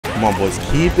Come on, boys.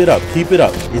 Keep it up. Keep it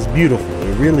up. It's beautiful.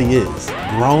 It really is.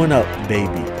 Growing up,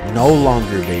 baby. No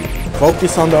longer, baby.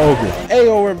 Focus on the ogre.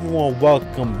 Heyo, everyone.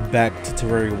 Welcome back to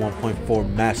Terraria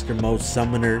 1.4 Master Mode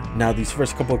Summoner. Now, these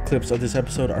first couple of clips of this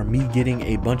episode are me getting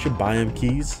a bunch of biome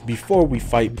keys before we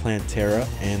fight Plantera.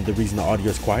 And the reason the audio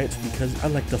is quiet is because I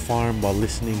like to farm while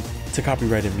listening to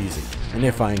copyrighted music. And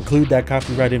if I include that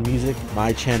copyrighted music,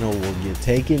 my channel will get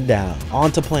taken down. On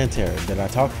to Plantera. Did I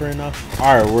talk for enough?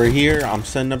 Alright, we're here. I'm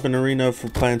setting up an arena for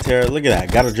Plantera. Look at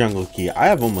that. Got a jungle key. I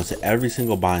have almost every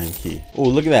single biome key. Oh,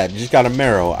 look at that. Just got a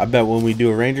marrow. I bet when we do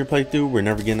a ranger playthrough, we're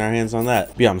never getting our hands on that.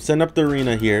 But yeah, I'm setting up the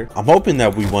arena here. I'm hoping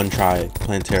that we one try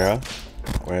Plantera,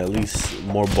 or at least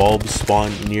more bulbs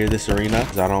spawn near this arena,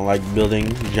 because I don't like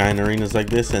building giant arenas like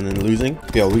this and then losing.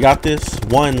 Yo, we got this.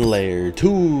 1 layer,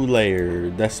 2 layer,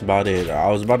 that's about it. I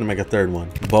was about to make a 3rd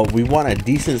one, but we want a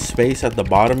decent space at the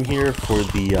bottom here for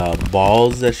the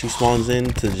balls that she spawns in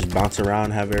to just bounce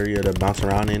around, have area to bounce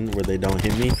around in where they don't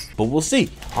hit me. But we'll see.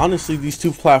 Honestly, these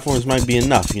 2 platforms might be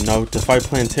enough. You know, to fight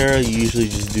Plantera, you usually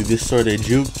just do this sort of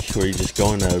juke where you just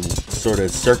go in a sort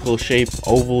of circle shape,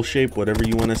 oval shape, whatever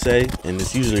you want to say, and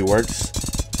this usually works.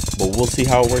 But we'll see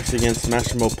how it works against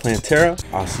Master Mode Plantera.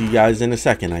 I'll see you guys in a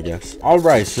second, I guess.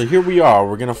 Alright, so here we are.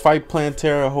 We're gonna fight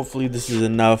Plantera. Hopefully this is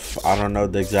enough. I don't know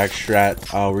the exact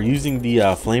strat. We're using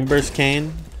the flame burst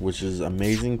cane, which is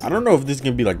amazing. I don't know if this is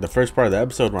gonna be like the first part of the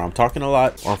episode where I'm talking a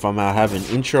lot, or if I'm gonna have an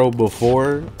intro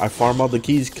before I farm all the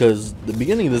keys, because the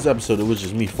beginning of this episode, it was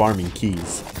just me farming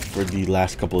keys for the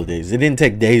last couple of days. It didn't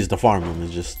take days to farm them.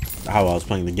 It's just how I was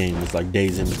playing the game. It's like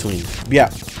days in between. But yeah,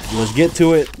 let's get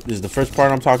to it. This is the first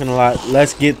part. I'm talking a lot.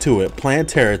 Let's get to it.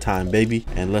 Plantera time, baby.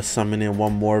 And let's summon in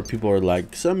one more. People are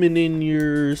like, summon in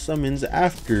your summons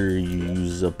after you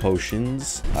use the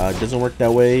potions. It doesn't work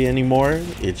that way anymore.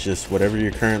 It's just whatever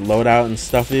your current loadout and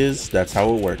stuff is, that's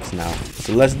how it works now.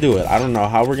 So let's do it. I don't know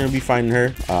how we're gonna be fighting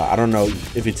her. I don't know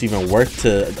if it's even worth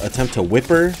to attempt to whip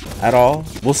her at all.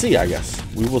 We'll see, I guess.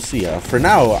 We will see. For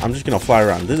now, I'm just gonna fly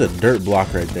around. There's a dirt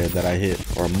block right there that I hit,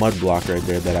 or a mud block right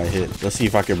there that I hit. Let's see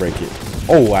if I can break it.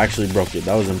 Oh, I actually broke it.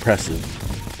 That was impressive.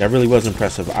 That really was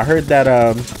impressive. I heard that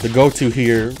the go-to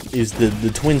here is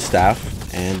the twin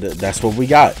staff, and that's what we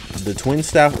got. The twin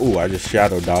staff. Oh, I just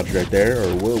shadow dodged right there.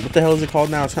 Or what the hell is it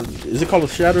called now? Is it called a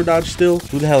shadow dodge still?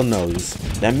 Who the hell knows?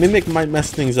 That mimic might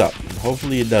mess things up.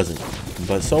 Hopefully it doesn't.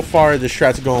 But so far, the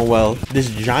strat's going well. This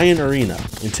giant arena,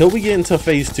 until we get into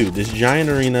phase 2, this giant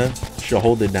arena should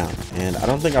hold it down. And I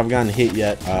don't think I've gotten hit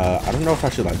yet. I don't know if I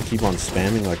should like keep on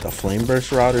spamming like the flame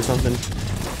burst rod or something.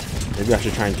 Maybe I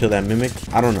should try and kill that mimic.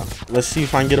 I don't know. Let's see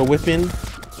if I can get a whip in.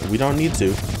 We don't need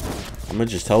to. I'm gonna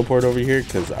just teleport over here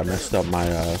because I messed up my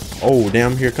oh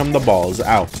damn, here come the balls.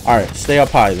 Out. All right, stay up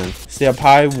high then. Stay up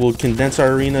high. We'll condense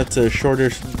our arena to shorter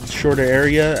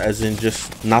area, as in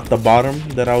just not the bottom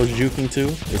that I was juking to.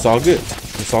 It's all good.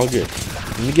 It's all good.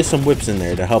 Let me get some whips in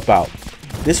there to help out.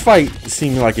 This fight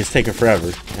seems like it's taking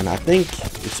forever, and I think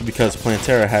it's because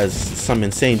Plantera has some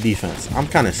insane defense. I'm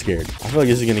kind of scared. I feel like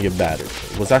this is gonna get battered.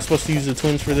 Was I supposed to use the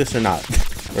twins for this or not?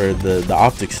 Or the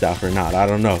optic staff or not? I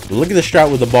don't know. But look at the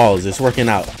strat with the balls. It's working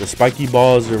out. The spiky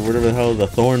balls, or whatever the hell, the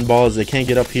thorn balls, they can't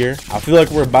get up here. I feel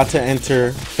like we're about to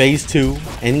enter phase 2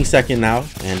 any second now,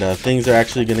 and things are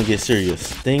actually gonna get serious.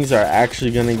 Things are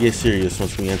actually gonna get serious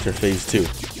once we enter phase 2.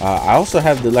 I also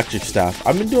have the electric staff.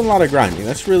 I've been doing a lot of grinding.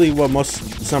 That's really what most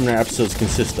Summoner episodes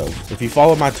consist of. If you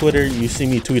follow my Twitter, you see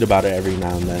me tweet about it every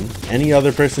now and then. Any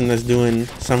other person that's doing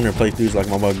Summoner playthroughs, like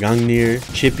my boy Gungnir,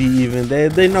 Chippy even,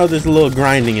 they know there's a little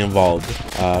grinding involved.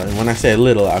 And when I say a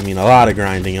little, I mean a lot of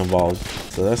grinding involved.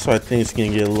 So that's why things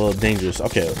can get a little dangerous.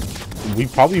 Okay, we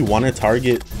probably want to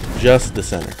target just the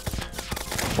center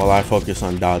while I focus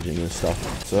on dodging and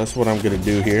stuff. So that's what I'm gonna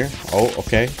do here. Oh,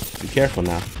 okay. Be careful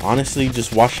now. Honestly,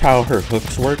 just watch how her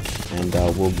hooks work, and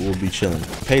we'll be chilling.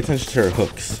 Pay attention to her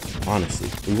hooks. Honestly,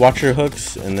 we watch her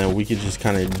hooks, and then we could just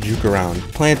kind of juke around.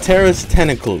 Plantera's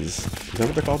tentacles. Is that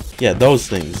what they're called? Yeah, those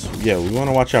things. Yeah, we want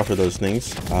to watch out for those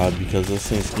things because those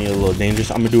things can get a little dangerous.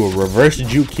 I'm gonna do a reverse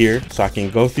juke here so I can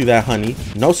go through that honey.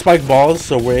 No spike balls,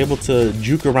 so we're able to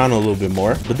juke around a little bit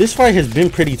more. But this fight has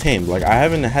been pretty tame. Like, I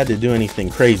haven't had to do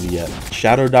anything crazy yet.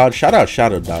 Shadow dodge. Shout out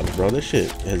shadow dodge, bro. This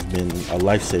shit has been a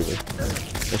lifesaver.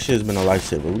 That shit has been a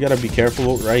lifesaver. We gotta be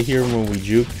careful right here when we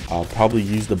juke. I'll probably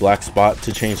use the black spot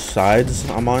to change sides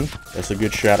I'm on. That's a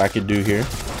good strat I could do here.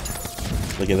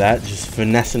 Look at that, just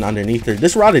finessing underneath her.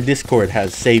 This Rod of Discord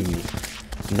has saved me.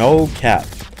 No cap.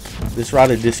 This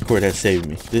Rod of Discord has saved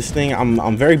me. This thing,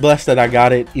 I'm very blessed that I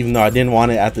got it, even though I didn't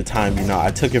want it at the time. You know,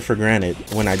 I took it for granted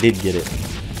when I did get it.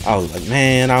 I was like,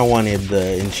 man, I wanted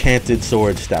the enchanted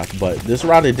sword staff, but this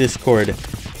Rod of Discord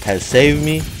has saved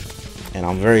me, and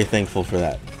I'm very thankful for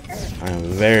that. I am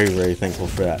very, very thankful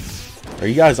for that. Are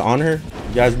you guys on her?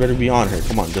 You guys better be on her.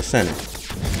 Come on, the center.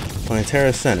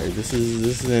 Plantera center. This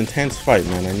is an intense fight,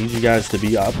 man. I need you guys to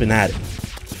be up and at it.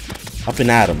 Up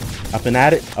and at 'em. Up and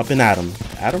at it. Up and at 'em.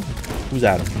 Adam? Who's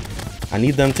Adam? I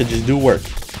need them to just do work.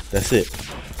 That's it.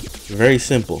 Very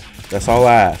simple. That's all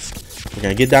I ask. We're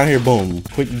gonna get down here. Boom.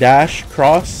 Quick dash.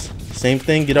 Cross. Same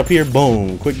thing. Get up here.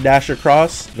 Boom. Quick dash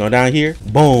across. Go down here.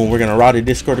 Boom. We're gonna ride a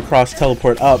Discord across.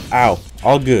 Teleport up. Ow.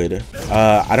 All good.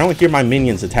 I don't hear my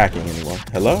minions attacking anymore.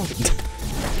 Hello?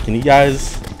 Can you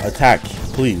guys attack,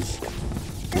 please?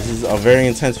 This is a very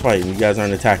intense fight and you guys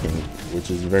aren't attacking, which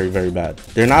is very, very bad.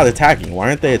 They're not attacking. Why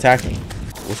aren't they attacking?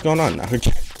 What's going on now?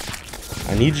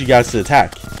 I need you guys to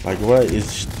attack. Like, what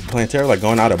is Plantera like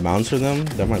going out of bounds for them?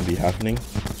 That might be happening.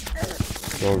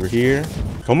 Go over here.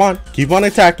 Come on, keep on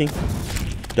attacking.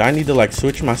 Do I need to like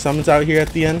switch my summons out here at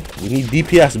the end? We need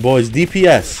DPS, boys.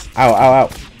 DPS. Ow, ow, ow.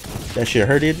 That shit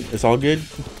hurted. It's all good.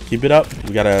 Keep it up.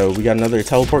 We got another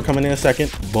teleport coming in a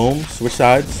second. Boom. Switch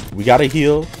sides. We gotta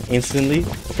heal instantly.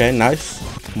 Okay, nice.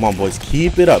 Come on, boys.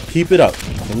 Keep it up. Keep it up.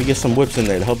 Let me get some whips in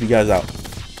there to help you guys out.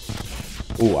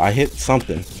 Ooh, I hit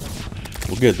something.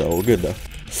 We're good though. We're good though.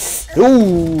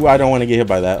 Ooh, I don't want to get hit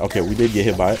by that. Okay, we did get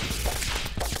hit by it.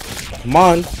 Come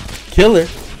on. Kill her.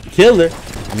 Kill her.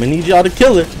 I'm gonna need y'all to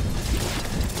kill her.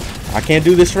 I can't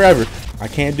do this forever. I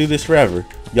can't do this forever.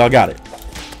 Y'all got it.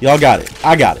 Y'all got it.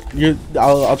 I got it.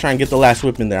 I'll try and get the last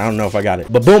whip in there. I don't know if I got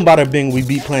it. But boom, bada bing, we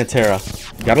beat Plantera.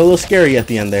 Got a little scary at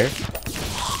the end there.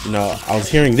 You know, I was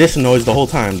hearing this noise the whole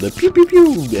time. The pew, pew,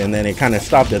 pew. And then it kind of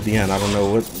stopped at the end. I don't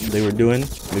know what they were doing.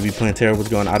 Maybe Plantera was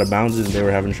going out of bounds and they were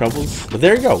having troubles. But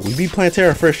there you go. We beat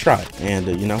Plantera first try. And,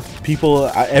 you know, people,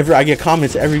 I get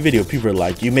comments every video. People are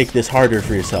like, you make this harder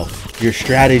for yourself. Your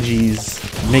strategies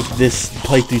make this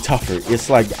playthrough tougher.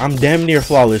 It's like, I'm damn near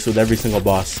flawless with every single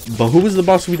boss. But who was the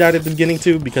boss we died at the beginning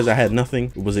to? Because I had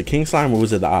nothing. Was it King Slime or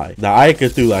was it the Eye? The Eye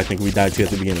Cthulhu, I think we died to at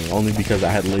the beginning. Only because I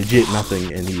had legit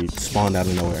nothing and he spawned out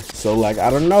of nowhere. So like, I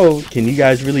don't know, can you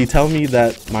guys really tell me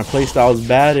that my playstyle is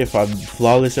bad if I'm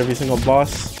flawless every single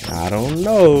boss? I don't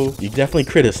know. You definitely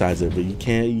criticize it, but you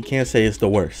can't say it's the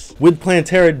worst. With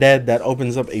Plantera dead, that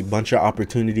opens up a bunch of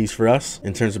opportunities for us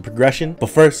in terms of progression. But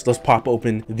first, let's pop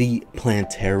open the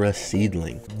Plantera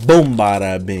seedling. Boom,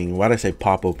 bada bing. Why'd I say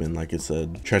pop open like it's a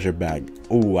treasure bag?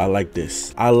 Ooh, I like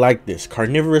this. I like this.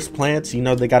 Carnivorous plants, you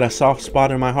know, they got a soft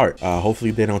spot in my heart.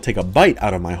 Hopefully they don't take a bite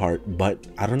out of my heart, but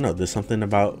I don't know. There's something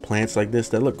about plants like this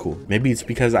that look cool. Maybe it's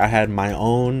because I had my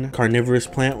own carnivorous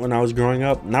plant when I was growing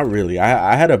up. Not really.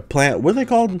 I had a plant, what are they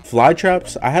called? Fly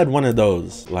traps? I had one of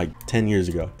those like 10 years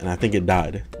ago and I think it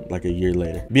died like a year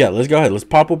later. But yeah, let's go ahead. Let's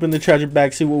pop open the treasure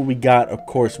bag, see what we got. Of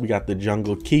course, we got the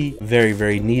jungle key. Very,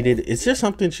 very needed. Is there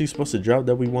something she's supposed to drop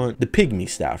that we want? The pygmy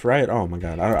staff, right? Oh my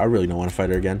god, I really don't want to fight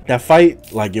her again. That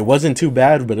fight, like, it wasn't too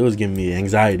bad, but it was giving me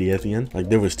anxiety at the end. Like,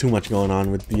 there was too much going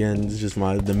on with the end. It's just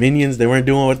the minions, they weren't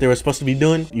doing what they were supposed to be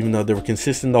doing, even though they were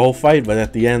consistent the whole fight. But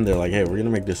at the end, they're like, hey, we're gonna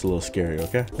make this a little scary,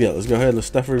 okay? But yeah, let's go ahead. Let's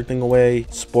stuff everything away.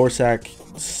 Spore sack.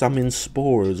 Summon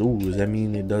spores. Ooh, does that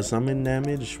mean it does summon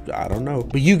damage? I don't know.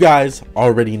 But you guys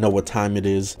already know what time it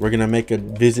is. We're gonna make a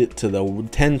visit to the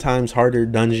 10 times harder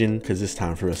dungeon because it's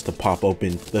time for us to pop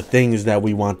open the things that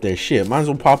we want there. Shit, might as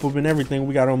well pop open everything.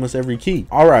 We got almost every key.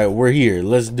 All right, we're here.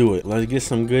 Let's do it. Let's get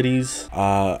some goodies.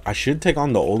 I should take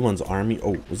on the old one's army.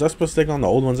 Oh, was I supposed to take on the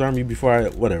old one's army before I,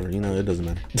 whatever, you know, it doesn't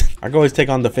matter. I can always take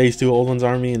on the phase 2 old one's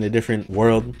army in a different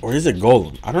world. Or is it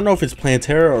Golem? I don't know if it's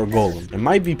Plantera or Golem. It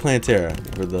might be Plantera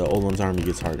where the old one's army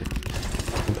gets harder.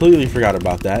 Completely forgot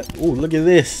about that. Oh, look at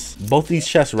this. Both these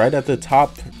chests right at the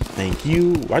top. Thank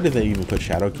you. Why did they even put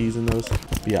shadow keys in those?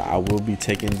 But yeah, I will be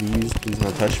taking these. Please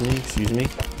don't touch me. Excuse me.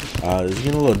 It's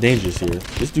getting a little dangerous here.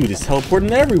 This dude is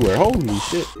teleporting everywhere. Holy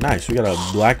shit. Nice. We got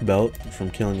a black belt from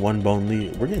killing one bone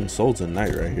lead. We're getting souls at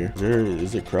night right here.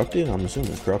 Is it corrupted? I'm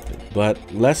assuming it's corrupted. But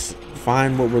let's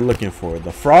find what we're looking for.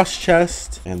 The frost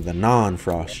chest and the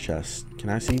non-frost chest. Can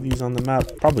I see these on the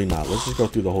map? Probably not. Let's just go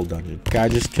through the whole dungeon. Guy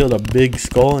just killed a big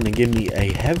skull and it gave me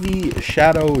a heavy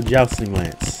shadow jousting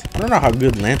lance. I don't know how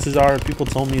good lances are. People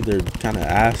told me they're kind of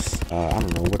ass. I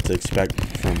don't know what to expect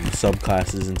from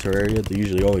subclasses in Terraria. They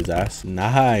usually always ass.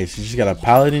 Nice. You just got a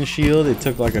paladin shield. It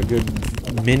took like a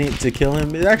good minute to kill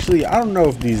him. It actually, I don't know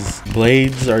if these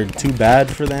blades are too bad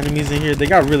for the enemies in here. They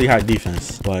got really high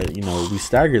defense, but you know, we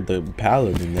staggered the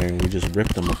paladin there and we just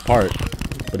ripped them apart.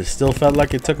 But it still felt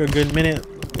like it took a good minute.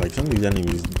 Like, some of these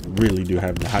enemies really do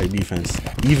have the high defense.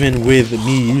 Even with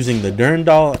me using the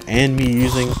Durndal and me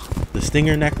using the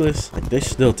Stinger necklace, like, they're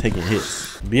still taking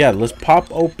hits. But yeah, let's pop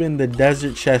open the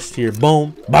desert chest here.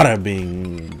 Boom. Bada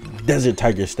bing. Desert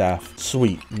Tiger Staff.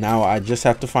 Sweet. Now I just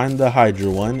have to find the Hydra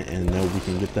one, and then we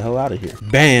can get the hell out of here.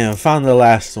 Bam, found the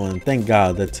last one. Thank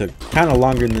God. That took kind of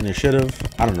longer than it should have.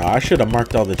 I don't know, I should have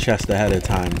marked all the chests ahead of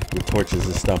time with torches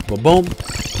and stuff, but boom,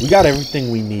 we got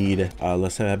everything we need.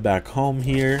 Let's head back home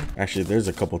here. Actually, there's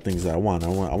a couple things that I want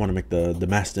to make the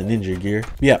Master Ninja gear.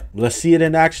 Yeah, let's see it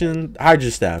in action.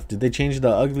 Hydra Staff. Did they change the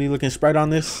ugly looking sprite on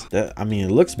this? I mean,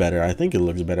 it looks better. I think it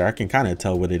looks better. I can kind of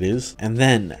tell what it is. And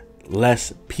then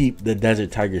let's peep the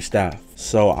Desert Tiger Staff.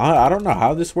 So I don't know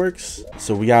how this works.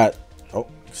 So we got, oh,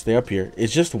 stay up here.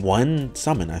 It's just one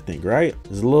summon, I think, right?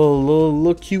 It's a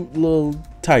little cute little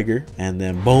tiger, and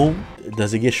then boom,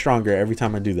 does it get stronger every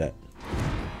time I do that?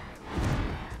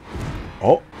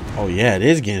 Oh yeah, it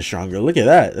is getting stronger. Look at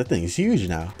that. That thing's huge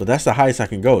now. But that's the highest I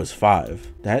can go is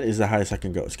 5. That is the highest I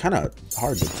can go. It's kind of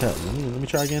hard to tell. Let me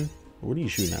try again. What are you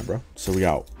shooting at, bro? So we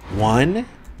got 1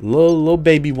 little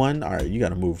baby one. All right, you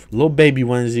gotta move. Little baby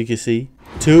one, as you can see.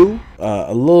 2,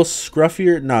 a little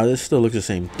scruffier. No, this still looks the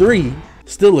same. 3,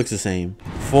 still looks the same.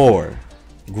 4,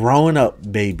 growing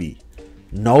up baby,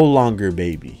 no longer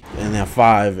baby. And then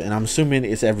 5, and I'm assuming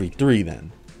it's every 3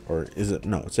 then. Or is it?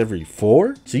 No, it's every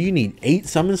 4. So you need 8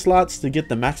 summon slots to get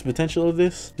the max potential of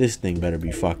this. This thing better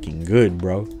be fucking good,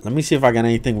 bro. Let me see if I got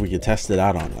anything we could test it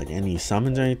out on, like any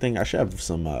summons or anything. I should have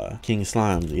some King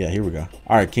Slime. Yeah, here we go.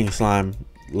 All right, King Slime.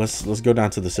 Let's go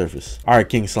down to the surface. All right,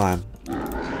 King Slime.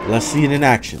 Let's see it in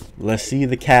action. Let's see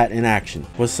the cat in action.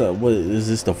 What's up? What is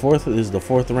this? The 4th? This is the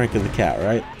 4th rank of the cat,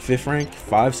 right? 5th rank,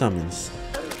 5 summons.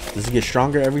 Does it get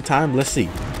stronger every time? Let's see.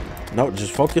 No,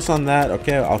 just focus on that.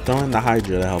 Okay, I'll throw in the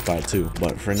Hydra to help out too.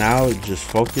 But for now, just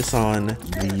focus on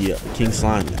the King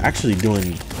Slime. Actually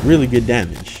doing really good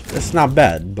damage. That's not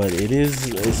bad, but it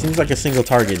seems like a single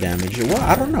target damage. Well,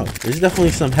 I don't know. There's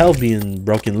definitely some hell being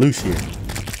broken loose here.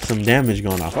 Some damage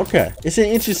going off. Okay, it's an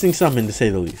interesting summon to say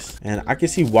the least, and I can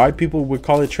see why people would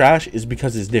call it trash is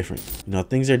because it's different. You know,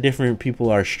 things are different. People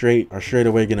are straight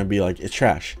away gonna be like, it's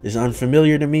trash. It's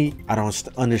unfamiliar to me. I don't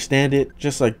understand it.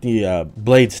 Just like the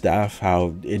blade staff,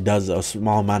 how it does a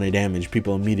small amount of damage,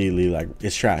 people immediately like,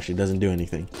 it's trash, it doesn't do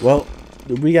anything. Well,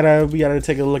 we gotta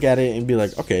take a look at it and be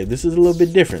like, okay, this is a little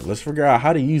bit different. Let's figure out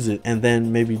how to use it, and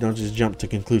then maybe don't just jump to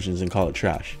conclusions and call it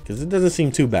trash, because it doesn't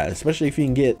seem too bad, especially if you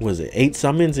can get, was it 8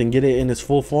 summons and get it in its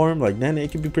full form. Like, then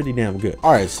it could be pretty damn good.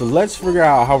 All right, so let's figure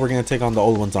out how we're gonna take on the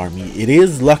old one's army. It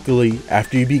is luckily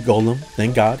after you beat Golem,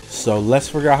 thank God. So let's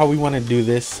figure out how we want to do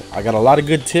this. I got a lot of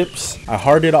good tips. I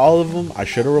hearted all of them. I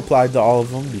should have replied to all of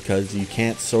them, because you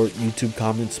can't sort YouTube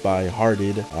comments by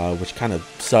hearted, which kind of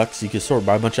sucks. You can sort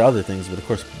by a bunch of other things, but of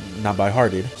course not by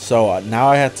hearted. So now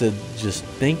I had to just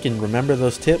think and remember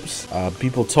those tips.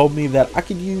 People told me that I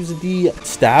could use the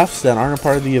staffs that aren't a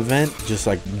part of the event just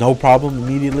like no problem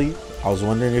immediately. I was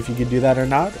wondering if you could do that or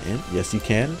not, and yes, you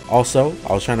can. Also,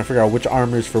 I was trying to figure out which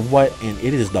armor is for what, and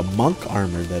it is the monk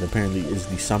armor that apparently is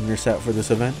the summoner set for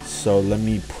this event. So let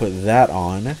me put that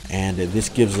on, and this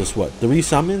gives us what, 3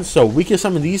 summons? So we can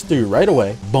summon these 3 right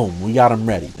away. Boom, we got them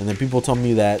ready. And then people told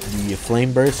me that the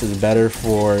flame burst is better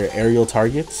for aerial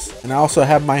targets, and I also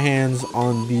have my hands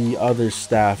on the other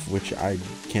staff, which I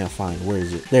can't find. Where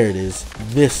is it? There it is.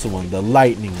 This one, the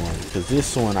lightning one, because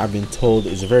this one I've been told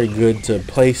is very good to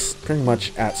place pretty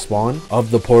much at spawn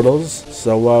of the portals.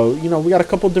 So you know, we got a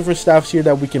couple different staffs here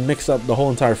that we can mix up the whole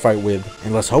entire fight with,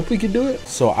 and let's hope we can do it.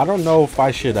 So I don't know if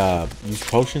I should use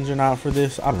potions or not for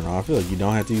this. I don't know. I feel like you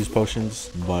don't have to use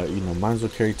potions, but you know, might as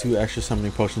well carry 2 extra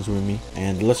summoning potions with me,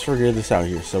 and let's figure this out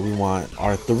here. So we want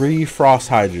our 3 frost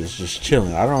hydras just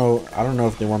chilling. I don't know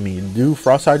if they want me to do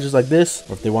frost hydras like this,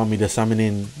 or if they want me to summon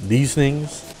in these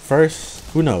things first.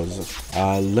 Who knows?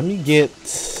 Let me get,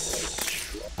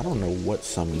 I don't know what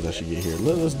summons I should get here.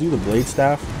 Let's do the blade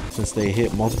staff since they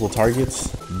hit multiple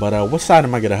targets. But what side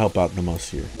am I gonna help out the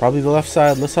most here? Probably the left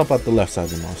side. Let's help out the left side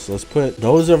the most. So let's put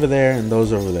those over there and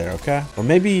those over there, okay? Or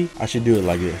maybe I should do it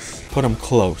like this. Put them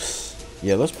close.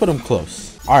 Yeah, let's put them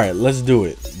close. All right, let's do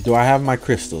it. Do I have my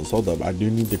crystals? Hold up, I do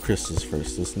need the crystals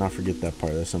first. Let's not forget that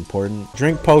part. That's important.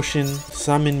 Drink potion,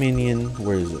 summon minion.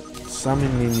 Where is it?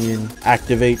 Summon minion,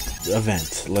 activate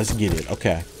event. Let's get it.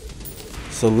 Okay,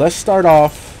 so let's start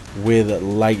off with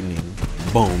lightning.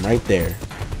 Boom, right there.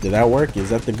 Did that work?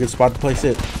 Is that the good spot to place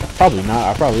it? Probably not.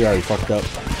 I probably already fucked up.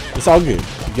 It's all good.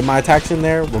 Get my attacks in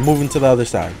there. We're moving to the other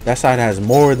side. That side has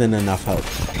more than enough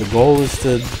health. The goal is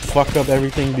to fuck up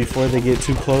everything before they get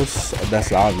too close. That's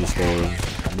the obvious goal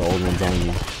of the old one's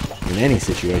army in any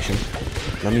situation.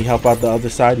 Let me help out the other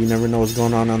side. You never know what's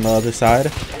going on the other side.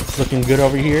 It's looking good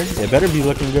over here. It better be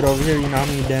looking good over here. You know how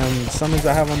many damn summons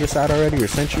I have on this side already, or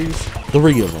sentries?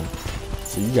 3 of them.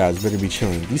 So you guys better be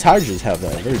chilling. These hydras have a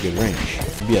very good range.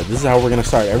 But yeah, this is how we're gonna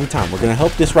start every time. We're gonna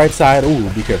help this right side. Ooh,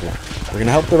 be careful. We're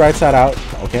gonna help the right side out.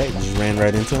 Okay, just ran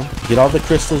right into him. Get all the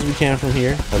crystals we can from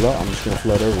here. Hello, I'm just gonna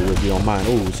float over if you don't mind.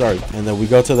 Ooh, sorry. And then we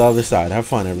go to the other side. Have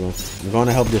fun, everyone. We're going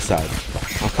to help this side.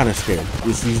 I'm kind of scared.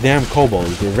 It's these damn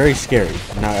kobolds. They're very scary.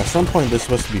 Now, at some point, they're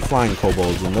supposed to be flying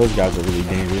kobolds, and those guys are really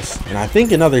dangerous. And I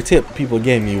think another tip people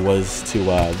gave me was to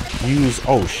use...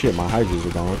 Oh, shit, my hydras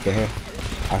are gone. What the hell?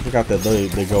 I forgot that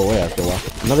they go away after a while.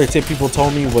 Another tip people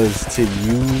told me was to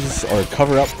use or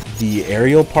cover up the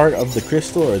aerial part of the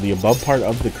crystal or the above part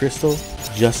of the crystal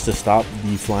just to stop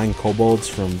the flying kobolds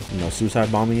from, you know, suicide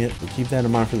bombing it. We'll keep that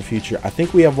in mind for the future. I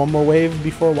think we have one more wave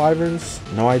before wyverns.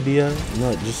 No idea.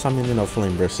 No, just summon, you know,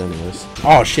 flame bursts anyways.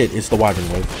 Oh shit, it's the wyvern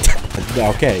wave.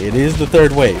 Okay, it is the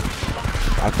third wave.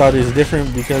 I thought it was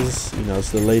different because, you know,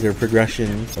 it's the later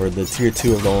progression or the tier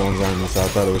 2 of the Old One's army, so I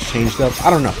thought it was changed up.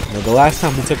 I don't know. You know, the last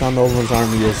time we took on the Old One's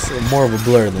army was more of a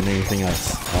blur than anything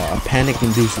else. A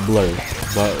panic-induced blur.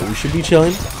 But we should be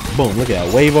chilling. Boom, look at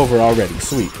that. Wave over already.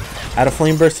 Sweet. Add a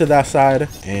flame burst to that side,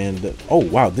 and oh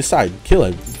wow, this side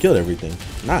killed everything.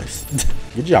 Nice.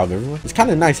 Good job, everyone. It's kind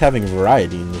of nice having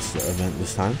variety in this event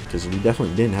this time, because we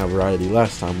definitely didn't have variety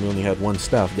last time. We only had one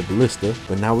staff, the ballista,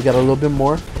 but now we got a little bit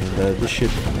more, and this should,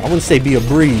 I wouldn't say be a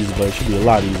breeze, but it should be a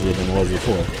lot easier than it was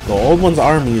before. The Old One's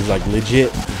army is like legit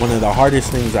one of the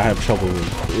hardest things I have trouble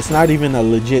with. It's not even a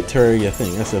legit Terraria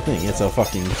thing. That's the thing. It's a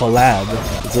fucking collab.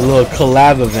 It's a little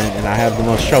collab event, and I have the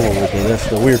most trouble with it. That's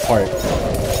the weird part.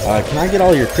 Can I get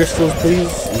all your crystals, please?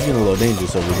 It's getting a little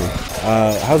dangerous over here.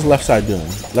 How's left side doing?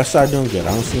 Left side doing good.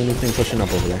 I don't see anything pushing up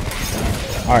over there.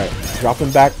 Alright,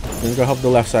 dropping back. Gonna go help the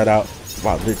left side out.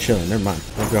 Wow, they're chilling. Never mind.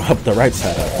 Gonna go help the right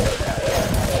side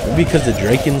out. Maybe because the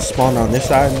Drakens spawned on this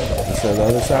side instead of the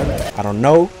other side. I don't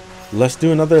know. Let's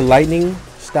do another lightning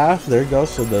staff. There you go.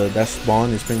 So that spawn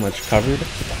is pretty much covered.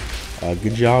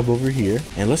 Good job over here.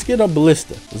 And let's get a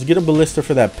ballista. Let's get a ballista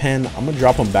for that pen. I'm gonna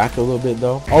drop them back a little bit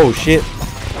though. Oh shit.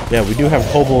 Yeah, we do have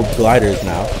kobold gliders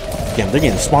now. Damn, they're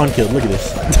getting spawn killed. Look at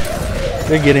this.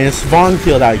 They're getting spawn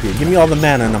killed out here. Give me all the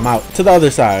mana and I'm out. To the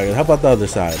other side. How about the other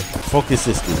side? Focus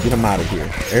this dude. Get them out of here.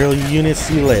 Aerial units,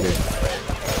 see you later.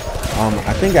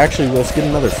 I think actually let's get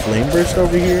another flame burst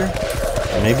over here.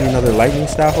 Or maybe another lightning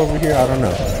staff over here. I don't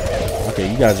know. Okay,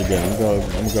 you guys are good. I'm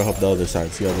gonna go help the other side,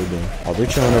 see how they're doing. Oh, they're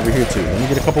chilling over here too. Let me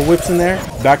get a couple whips in there.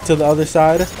 Back to the other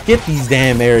side. Get these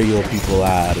damn aerial people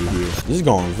out of here. This is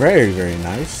going very, very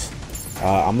nice.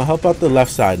 I'm gonna help out the left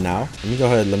side now. Let me go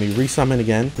ahead. Let me resummon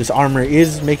again. This armor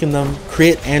is making them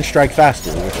crit and strike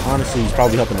faster, which honestly is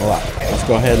probably helping a lot. Let's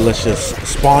go ahead. Let's just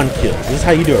spawn kill. This is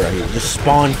how you do it right here. Just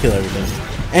spawn kill everything.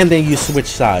 And then you switch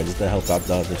sides to help out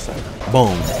the other side.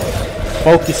 Boom.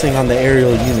 Focusing on the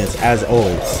aerial units as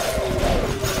always,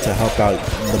 to help out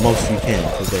the most you can,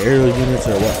 because the aerial units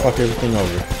are what fuck everything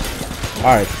over.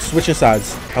 Alright, switching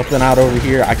sides, helping out over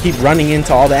here. I keep running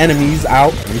into all the enemies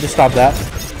out. Let me just stop that.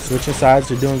 Switching sides,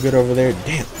 they're doing good over there.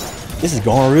 Damn, this is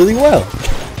going really well.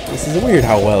 This is weird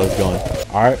how well it's going.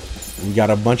 Alright, we got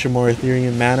a bunch of more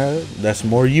Ethereum mana. That's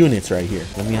more units right here.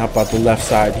 Let me hop out the left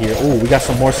side here. Oh, we got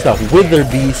some more stuff. Wither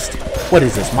Beast. What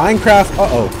is this, Minecraft?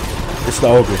 Uh-oh, it's the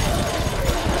ogre.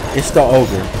 It's the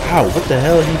ogre. Wow, what the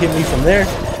hell? He hit me from there?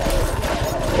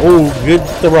 Oh, good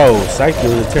throw. Psych, it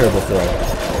was a terrible throw.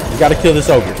 You gotta kill this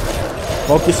ogre.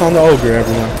 Focus on the ogre,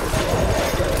 everyone.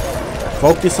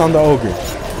 Focus on the ogre.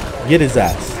 Get his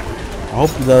ass. I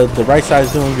hope the right side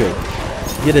is doing good.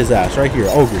 Get his ass right here,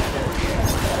 ogre.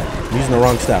 I'm using the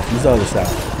wrong staff. Use the other staff.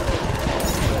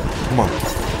 Come on.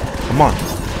 Come on.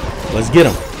 Let's get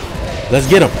him. Let's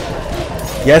get him.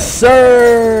 Yes,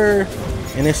 sir.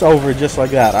 And it's over just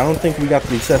like that. I don't think we got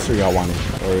the accessory I wanted,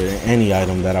 or any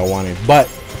item that I wanted, but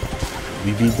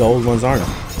we beat the Old One's armor.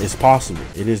 It's possible.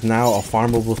 It is now a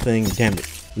farmable thing. Damn it.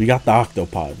 We got the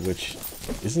octopod, which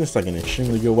isn't this like an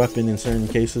extremely good weapon in certain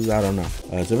cases? I don't know.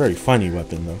 It's a very funny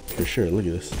weapon though, for sure. Look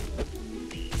at this.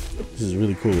 This is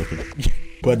really cool looking.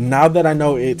 But now that I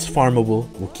know it's farmable,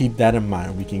 we'll keep that in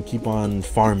mind. We can keep on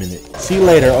farming it. See you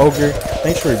later, ogre.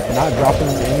 Thanks for not dropping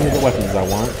any of the weapons I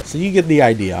want. So you get the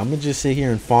idea. I'm gonna just sit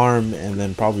here and farm and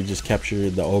then probably just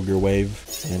capture the ogre wave.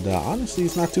 And honestly,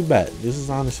 it's not too bad. This is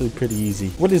honestly pretty easy.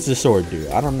 What does the sword do?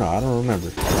 I don't know. I don't remember.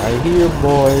 Right here,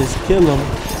 boys. Kill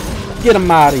him. Get him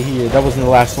out of here. That wasn't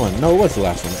the last one. No, it was the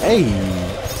last one.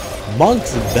 Hey,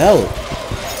 Monk's Belt.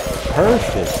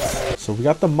 Perfect. So we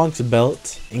got the Monk's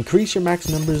Belt. Increase your max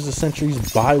numbers of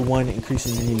sentries by 1,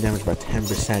 increasing minion damage by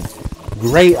 10%.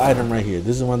 Great item right here.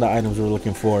 This is one of the items we're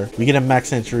looking for. We get a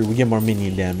max entry, we get more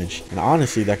minion damage. And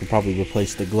honestly, that could probably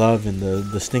replace the glove and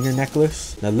the stinger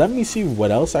necklace. Now let me see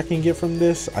what else I can get from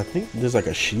this. I think there's like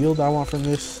a shield I want from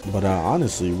this, but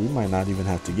honestly, we might not even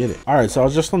have to get it. All right, so I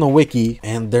was just on the wiki,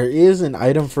 and there is an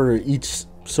item for each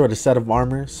sort of set of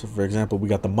armor. So for example, we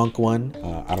got the monk one.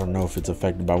 I don't know if it's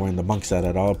affected by wearing the monk set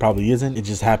at all. It probably isn't. It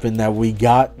just happened that we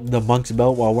got the monk's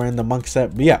belt while wearing the monk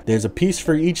set. But yeah, there's a piece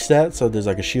for each set. So there's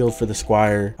like a shield for the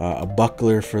squire, a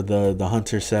buckler for the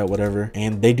hunter set, whatever.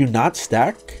 And they do not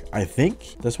stack. I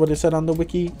think that's what it said on the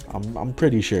wiki. I'm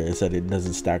pretty sure it said it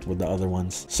doesn't stack with the other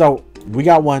ones. So we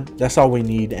got one. That's all we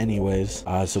need anyways.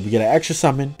 So we get an extra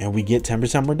summon and we get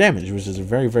 10% more damage, which is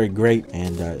very, very great.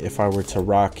 And if I were to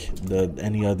rock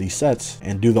any of these sets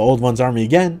and do the old one's army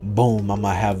again, boom, I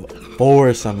might have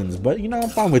 4 summons. But you know, I'm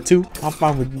fine with 2. I'm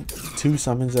fine with 2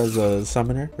 summons as a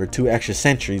summoner, or 2 extra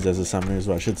sentries as a summoner is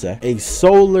what I should say. A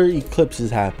solar eclipse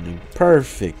is happening.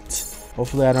 Perfect.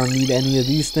 Hopefully I don't need any of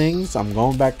these things. I'm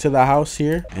going back to the house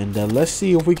here, and let's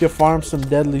see if we can farm some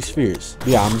deadly spheres.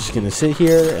 Yeah, I'm just gonna sit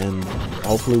here and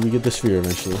hopefully we get the sphere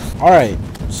eventually. All right,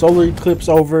 solar eclipse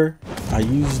over. I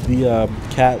used the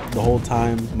cat the whole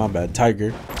time. My bad,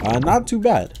 tiger. Not too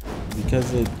bad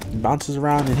because it bounces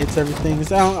around and hits everything.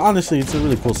 So, honestly, it's a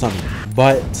really cool summon.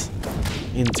 But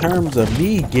in terms of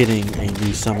me getting a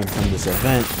new summon from this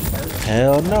event,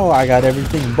 hell no, I got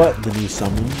everything but the new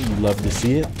summon. You love to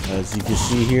see it. As you can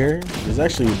see here, there's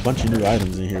actually a bunch of new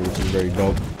items in here, which is very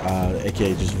dope,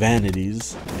 aka just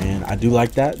vanities. And I do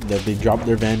like that they dropped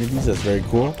their vanities. That's very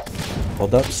cool.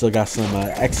 Hold up, still got some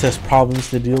excess problems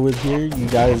to deal with here. You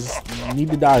guys need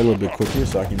to die a little bit quicker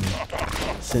so I can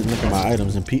sit and look at my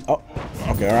items and pee. Oh,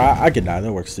 okay, all right, I can die.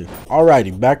 That works too.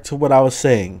 Alrighty, back to what I was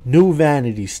saying. New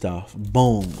vanity stuff.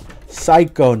 Boom.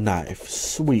 Psycho knife,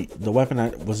 sweet. The weapon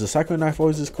was the psycho knife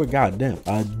always this quick? God damn.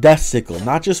 Death sickle,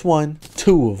 not just 1,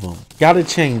 2 of them. Got a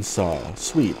chainsaw,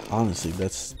 sweet. Honestly,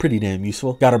 that's pretty damn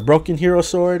useful. Got a broken hero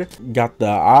sword. Got the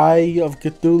Eye of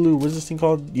Cthulhu. What's this thing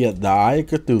called? Yeah, the Eye of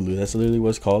Cthulhu. That's literally what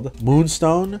it's called.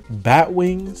 Moonstone, bat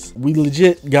wings. We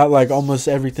legit got like almost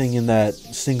everything in that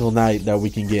single night that we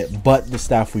can get, but the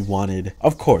staff we wanted,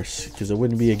 of course, because it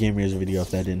wouldn't be a Gamers video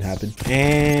if that didn't happen.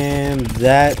 And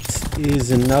that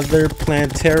is another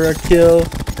Plantera kill.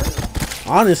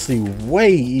 Honestly,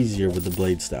 way easier with the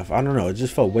blade staff. I don't know, it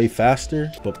just felt way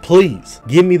faster. But please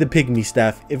give me the pygmy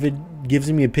staff. If it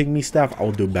gives me a pygmy staff,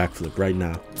 I'll do a backflip right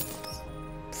now.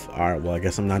 All right, well, I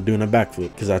guess I'm not doing a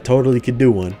backflip because I totally could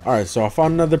do one. All right, so I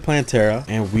found another Plantera,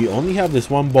 and we only have this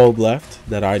one bulb left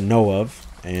that I know of,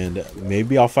 and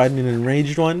maybe I'll find an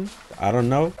enraged one. I don't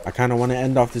know. I kind of want to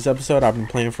end off this episode. I've been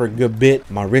playing for a good bit.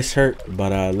 My wrist hurt,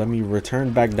 but let me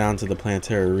return back down to the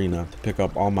Plantera arena to pick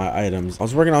up all my items. I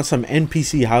was working on some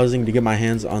NPC housing to get my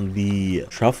hands on the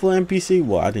truffle NPC.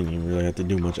 Well, I didn't even really have to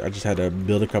do much. I just had to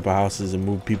build a couple houses and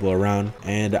move people around,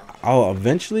 and I'll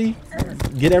eventually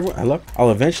get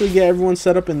everyone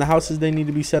set up in the houses they need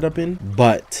to be set up in.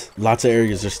 But lots of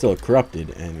areas are still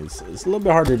corrupted, and it's a little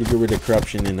bit harder to get rid of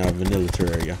corruption in vanilla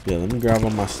Terraria. Yeah, let me grab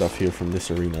all my stuff here from this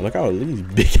arena. Look how these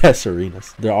big ass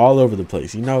arenas, they're all over the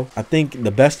place. You know, I think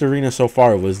the best arena so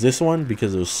far was this one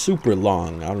because it was super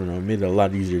long. I don't know, it made it a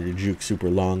lot easier to juke super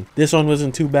long. This one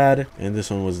wasn't too bad, and this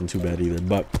one wasn't too bad either.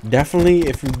 But definitely,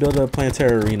 if you build a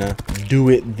Plantera arena, do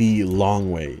it the long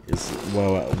way is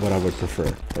what I would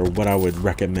prefer, or what I would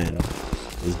recommend.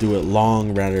 Is do it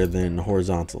long rather than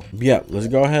horizontal. But yeah, let's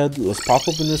go ahead. Let's pop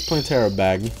open this Plantera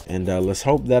bag, and let's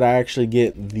hope that I actually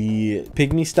get the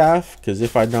pygmy staff, because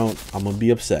if I don't, I'm gonna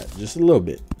be upset just a little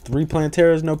bit. 3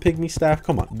 Planteras, no pygmy staff.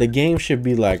 Come on, the game should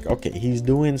be like, okay, he's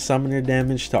doing summoner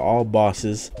damage to all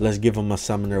bosses, let's give him a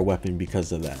summoner weapon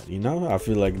because of that. You know, I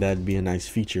feel like that'd be a nice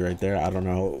feature right there. I don't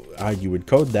know how you would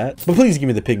code that, but please give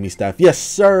me the pygmy staff. Yes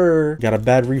sir. Got a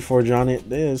bad reforge on it.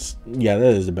 Yeah,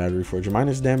 that is a bad reforge.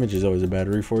 Minus damage is always a bad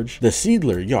reforge. The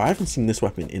Seedler, yo, I haven't seen this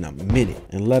weapon in a minute.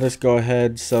 And let us go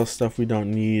ahead, sell stuff we don't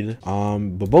need.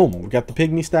 But boom, we got the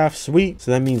pygmy staff, sweet.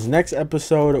 So that means next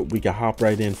episode we can hop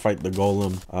right in, fight the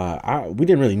golem. We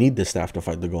didn't really need this staff to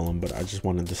fight the golem, but I just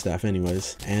wanted the staff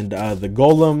anyways. And the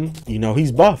golem, you know,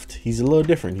 he's buffed. He's a little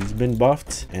different. He's been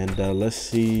buffed. And let's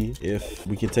see if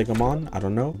we can take him on. I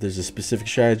don't know if there's a specific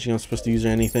strategy I'm supposed to use or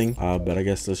anything, but I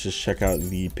guess let's just check out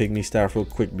the pygmy staff real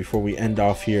quick before we end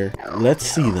off here. Let's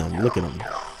see them. Look at them,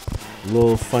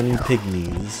 little funny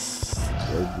pygmies,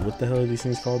 or what the hell are these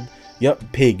things called?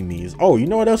 Yep, pygmies. Oh, you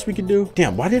know what else we could do?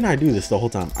 Damn, why didn't I do this the whole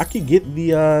time? I could get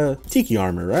the tiki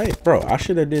armor, right? Bro, I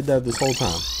should have did that this whole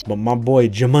time. But my boy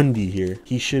Jamundi here,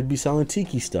 he should be selling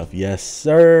tiki stuff. Yes,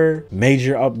 sir.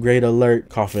 Major upgrade alert.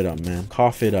 Cough it up, man.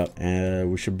 Cough it up.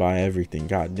 And we should buy everything.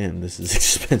 God damn, this is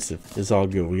expensive. It's all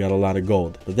good. We got a lot of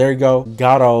gold. But there you go.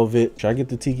 Got all of it. Should I get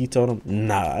the tiki totem?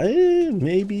 Nah,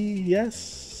 maybe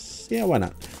yes. Yeah, why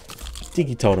not?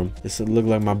 Tiki totem. This would look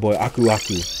like my boy Aku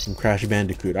from Crash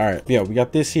Bandicoot. All right, yeah, we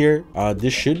got this here.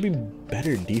 This should be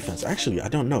better defense. Actually, I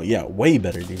don't know. Yeah, way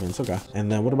better defense. Okay.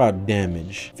 And then what about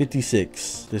damage?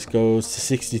 56. This goes to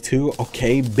 62.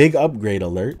 Okay, big upgrade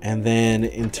alert. And then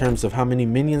in terms of how many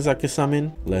minions I can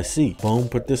summon, let's see. Boom,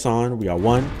 put this on. We got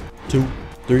 1, 2,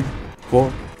 3,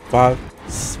 4, 5,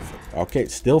 6. Okay,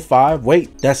 still 5.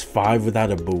 Wait, that's 5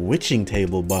 without a bewitching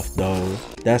table buff though.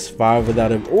 That's 5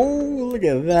 without a, oh, look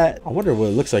at that. I wonder what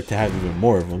it looks like to have even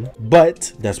more of them,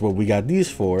 but that's what we got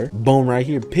these for. Boom, right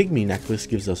here. Pygmy necklace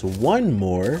gives us 1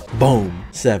 more. Boom,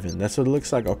 7. That's what it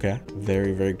looks like. Okay,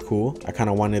 very, very cool. I kind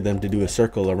of wanted them to do a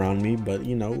circle around me, but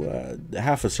you know,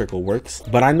 half a circle works.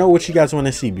 But I know what you guys want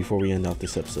to see before we end out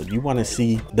this episode. You want to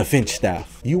see the Finch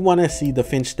staff. You want to see the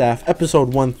Finch staff.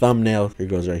 Episode 1 thumbnail. Here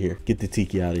goes right here. Get the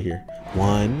tiki out of here.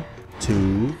 1,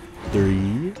 2,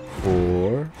 3,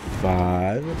 4,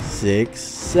 5, 6,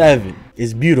 7.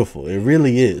 It's beautiful. It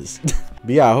really is.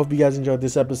 But yeah, I hope you guys enjoyed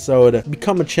this episode.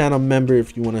 Become a channel member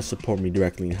if you want to support me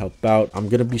directly and help out. I'm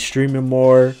gonna be streaming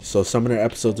more, so some of their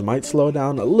episodes might slow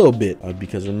down a little bit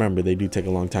because remember, they do take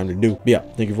a long time to do. But yeah,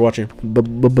 thank you for watching.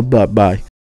 Bye.